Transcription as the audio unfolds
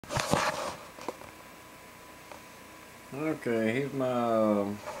Okay, here's my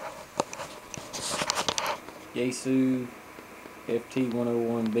Yaesu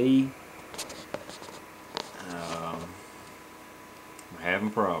FT-101 I'm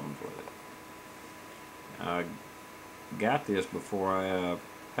having problems with it. I got this before I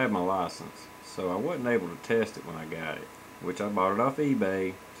had my license, so I wasn't able to test it when I got it, which I bought it off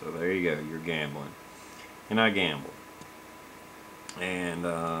eBay, so there you go, you're gambling. And I gambled. And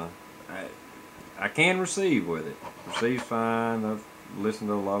I can receive with it. Receive's fine. I've listened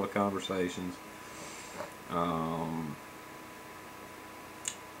to a lot of conversations.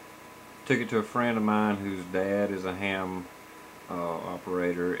 Took it to a friend of mine whose dad is a ham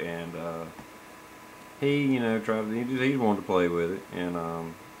operator, and he, he wanted to play with it,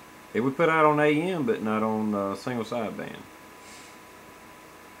 and it would put out on AM, but not on single sideband.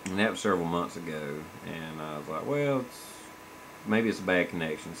 And that was several months ago, and I was like, well, maybe it's a bad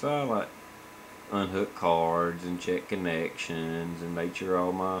connection. So I like unhook cards and check connections and make sure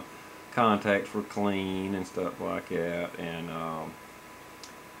all my contacts were clean and stuff like that. And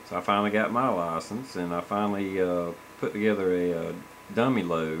so I finally got my license, and I finally put together a dummy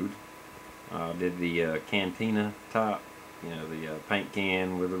load. Did the cantina top, the paint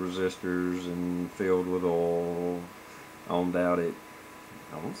can with the resistors and filled with oil, ohmed out at,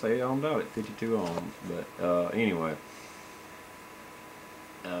 I won't say ohmed out at 52 ohms, but anyway.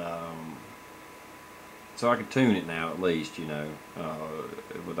 So I can tune it now, at least,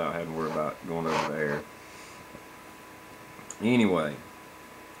 without having to worry about going over there. Anyway,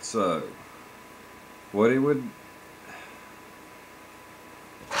 so what it would,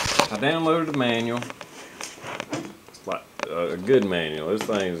 I downloaded the manual. It's like a good manual. This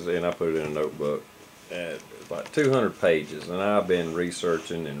thing's, and I put it in a notebook. It's like 200 pages, and I've been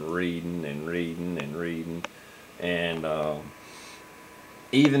researching and reading and reading and reading, and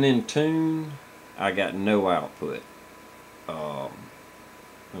even in tune, I got no output. Let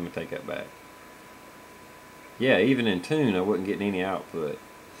me take that back. Yeah, even in tune, I wasn't getting any output.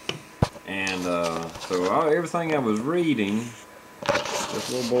 And so everything I was reading, this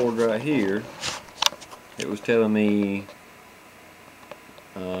little board right here, it was telling me,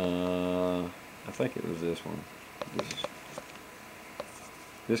 I think it was this one.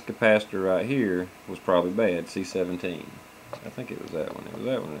 This capacitor right here was probably bad, C17. I think it was that one. It was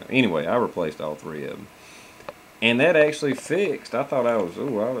that one. Anyway, I replaced all three of them, and that actually fixed. I thought I was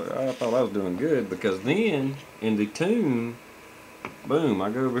doing good, because then in the tune, boom, I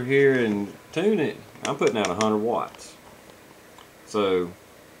go over here and tune it. I'm putting out 100 watts. So,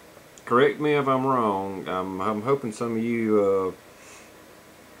 correct me if I'm wrong. I'm hoping some of you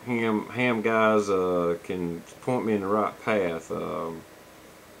ham guys can point me in the right path.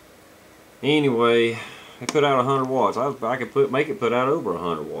 Anyway. I put out 100 watts. I could make it put out over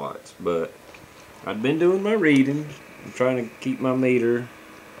 100 watts, but I'd been doing my reading. I'm trying to keep my meter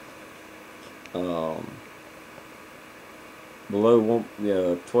below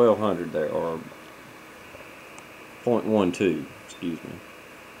 1200 there, or 0.12, excuse me.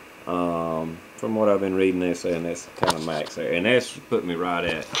 From what I've been reading, they're saying that's kind of max there, and that's put me right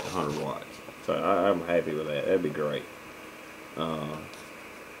at 100 watts. So I'm happy with that. That'd be great.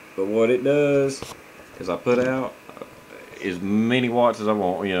 But what it does is I put out as many watts as I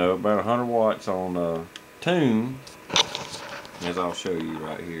want, about 100 watts on tune, as I'll show you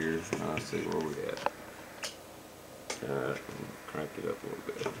right here. Let's see where we at. Crank it up a little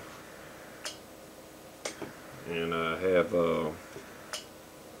bit. And I have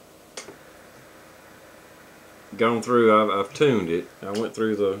gone through, I've tuned it. I went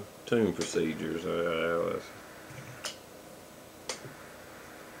through the tune procedures.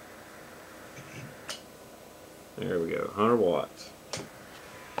 There we go, 100 watts.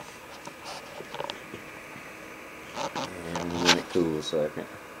 And let it cool a second.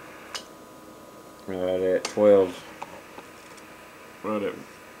 Right at 12, right at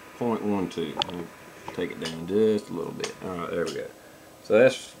 0.12. Take it down just a little bit. Alright, there we go. So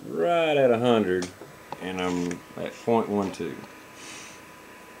that's right at 100, and I'm at 0.12.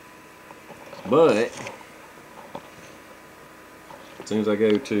 But as soon as I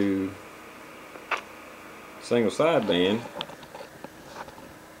go to single sideband,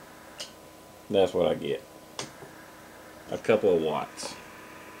 that's what I get. A couple of watts.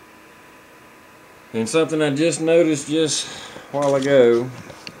 And something I just noticed just a while ago,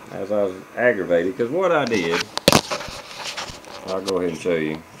 as I was aggravated, because what I did, I'll go ahead and show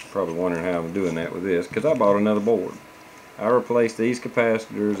you. Probably wondering how I'm doing that with this, because I bought another board. I replaced these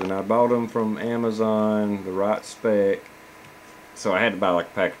capacitors, and I bought them from Amazon, the right spec. So I had to buy like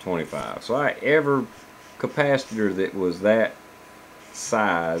a pack of 25. So every capacitor that was that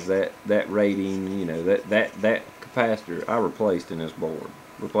size, that rating, you know, that capacitor, I replaced in this board.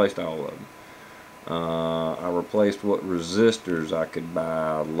 Replaced all of them. I replaced what resistors I could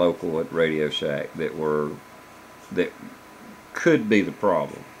buy local at Radio Shack that could be the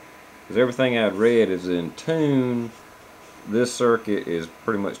problem. Because everything I'd read is in tune. This circuit is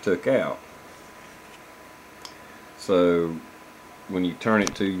pretty much took out. So when you turn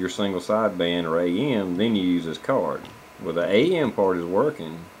it to your single sideband or AM, then you use this card. Well, the AM part is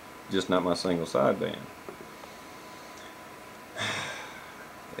working, just not my single sideband.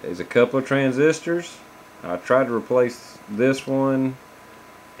 There's a couple of transistors. I tried to replace this one,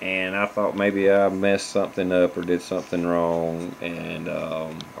 and I thought maybe I messed something up or did something wrong, and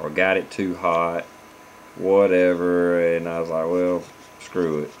or got it too hot, whatever. And I was like, well,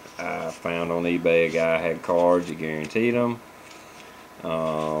 screw it. I found on eBay a guy had cards that guaranteed them.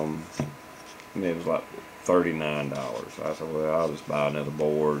 It was like $39. I said, well, I'll just buy another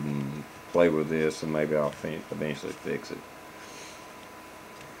board and play with this, and maybe I'll eventually fix it.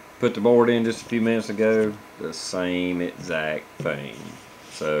 Put the board in just a few minutes ago, the same exact thing.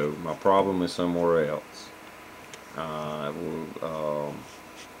 So my problem is somewhere else.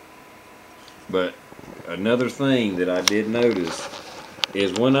 But another thing that I did notice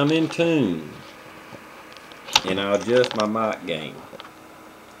is when I'm in tune and I adjust my mic gain,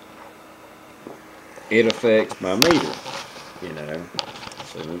 it affects my meter, you know.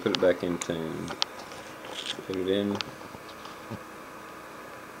 So let me put it back in tune. Put it in.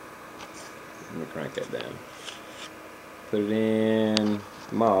 Let me crank that down. Put it in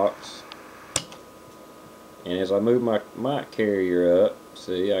Mox, and as I move my mic carrier up,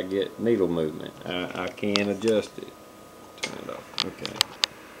 see, I get needle movement. I can adjust it. Turn it off. Okay.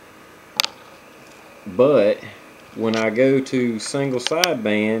 But when I go to single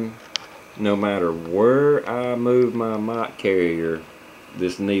sideband, no matter where I move my mic carrier,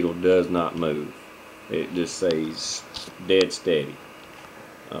 this needle does not move. It just stays dead steady.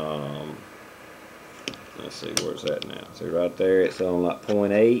 Let's see, where's that now? See right there, it's on like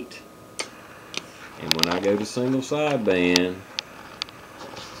 0.8. And when I go to single sideband,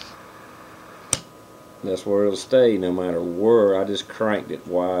 that's where it'll stay no matter where. I just cranked it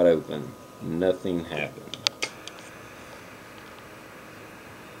wide open. Nothing happened.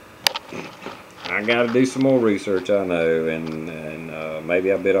 I got to do some more research, I know, and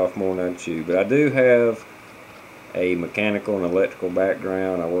maybe I bit off more than I chewed. But I do have a mechanical and electrical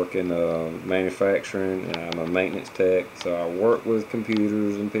background. I work in manufacturing, and I'm a maintenance tech, so I work with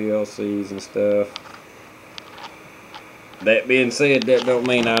computers and PLCs and stuff. That being said, that don't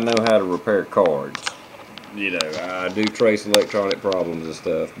mean I know how to repair cards. You know, I do trace electronic problems and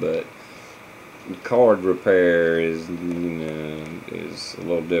stuff, but card repair is, you know, is a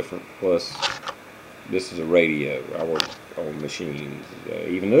little different. Plus, this is a radio. I work on machines.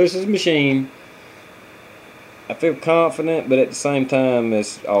 Even though this is a machine, I feel confident, but at the same time,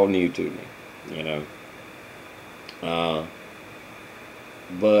 it's all new to me, you know.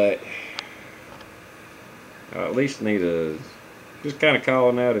 But I at least need to just kind of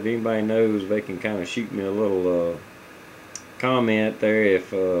calling out if anybody knows, they can kind of shoot me a little comment there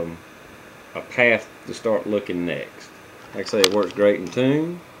if a path to start looking next. Like I say, it works great in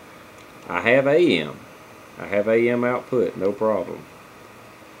tune. I have AM. I have AM output, no problem.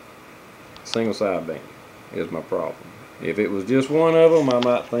 Single sideband is my problem. If it was just one of them, I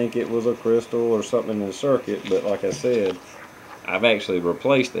might think it was a crystal or something in the circuit, but like I said, I've actually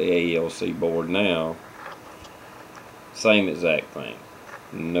replaced the AELC board now. Same exact thing,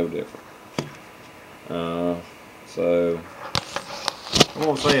 no different. So I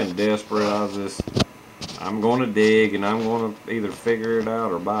won't say I'm desperate. I'm going to dig, and I'm going to either figure it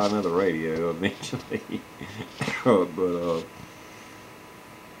out or buy another radio eventually. But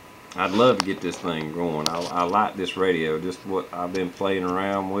I'd love to get this thing going. I like this radio, just what I've been playing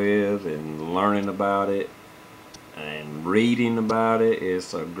around with and learning about it and reading about it.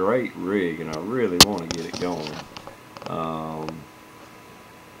 It's a great rig, and I really want to get it going.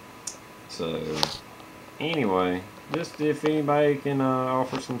 So anyway, just if anybody can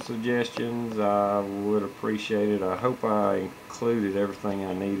offer some suggestions, I would appreciate it. I hope I included everything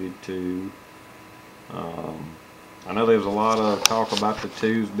I needed to. I know there was a lot of talk about the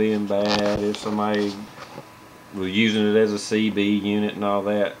tubes being bad, if somebody was using it as a CB unit and all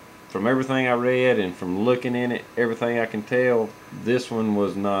that. From everything I read and from looking in it, everything I can tell, this one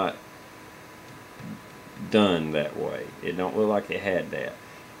was not done that way. It don't look like it had that.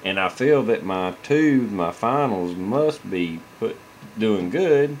 And I feel that my tubes, my finals, must be doing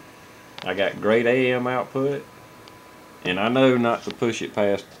good. I got great AM output, and I know not to push it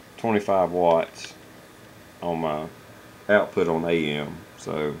past 25 watts on my output on AM,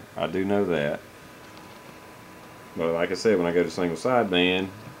 so I do know that. But like I said, when I go to single sideband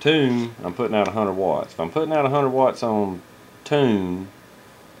tune, I'm putting out 100 watts. If I'm putting out 100 watts on tune,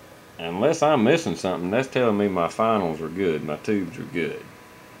 unless I'm missing something, that's telling me my finals are good, my tubes are good.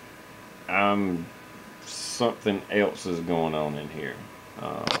 Something else is going on in here,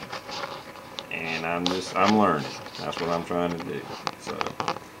 and I'm learning. That's what I'm trying to do. So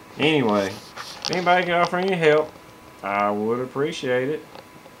anyway, if anybody can offer any help, I would appreciate it.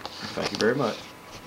 Thank you very much.